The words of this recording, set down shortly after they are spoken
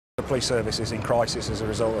police service is in crisis as a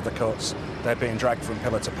result of the cuts. They're being dragged from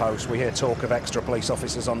pillar to post. We hear talk of extra police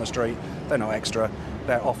officers on the street. They're not extra.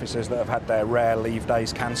 They're officers that have had their rare leave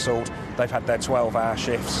days cancelled. They've had their 12-hour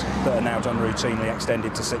shifts that are now done routinely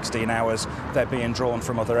extended to 16 hours. They're being drawn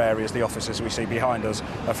from other areas. The officers we see behind us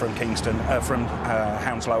are from Kingston, from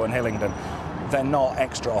Hounslow and Hillingdon. They're not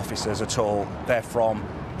extra officers at all. They're from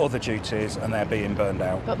other duties and they're being burned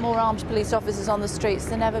out. But more armed police officers on the streets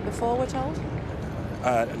than ever before, we're told?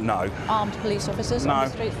 No. Armed police officers on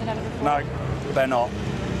the streets than ever before? No, they're not.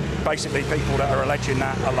 Basically, people that are alleging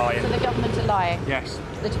that are lying. So the government are lying? Yes.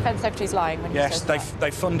 The Defence Secretary's lying when he says that? Yes, they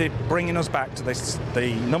funded bringing us back to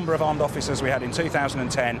the number of armed officers we had in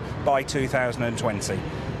 2010 by 2020.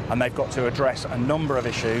 And they've got to address a number of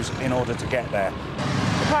issues in order to get there.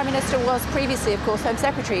 The Prime Minister was previously, of course, Home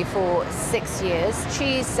Secretary for 6 years.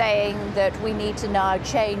 She's saying that we need to now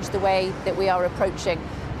change the way that we are approaching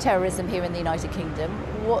terrorism here in the United Kingdom.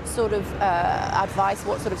 What sort of advice,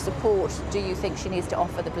 what sort of support do you think she needs to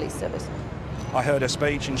offer the police service? I heard her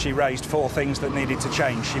speech and she raised 4 things that needed to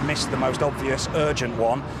change. She missed the most obvious, urgent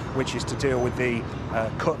one, which is to deal with the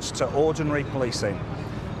cuts to ordinary policing.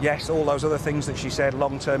 Yes, all those other things that she said,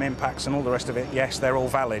 long-term impacts and all the rest of it, yes, they're all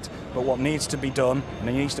valid. But what needs to be done, and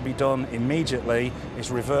it needs to be done immediately,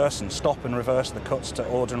 is stop and reverse the cuts to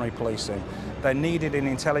ordinary policing. They're needed in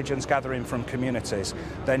intelligence gathering from communities.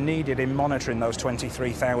 They're needed in monitoring those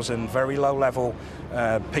 23,000 very low-level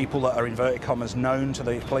people that are, inverted commas, known to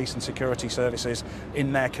the police and security services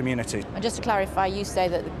in their communities. And just to clarify, you say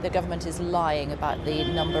that the government is lying about the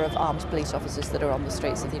number of armed police officers that are on the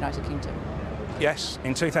streets of the United Kingdom? Yes,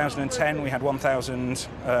 in 2010 we had 1,000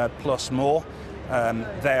 plus more.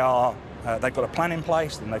 They've got a plan in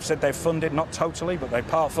place and they've said they've funded, not totally, but they've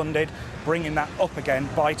part funded, bringing that up again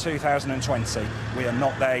by 2020. We are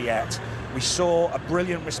not there yet. We saw a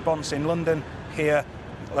brilliant response in London here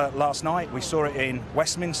last night. We saw it in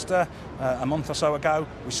Westminster a month or so ago.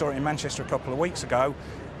 We saw it in Manchester a couple of weeks ago.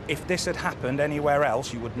 If this had happened anywhere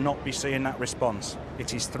else, you would not be seeing that response.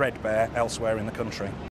 It is threadbare elsewhere in the country.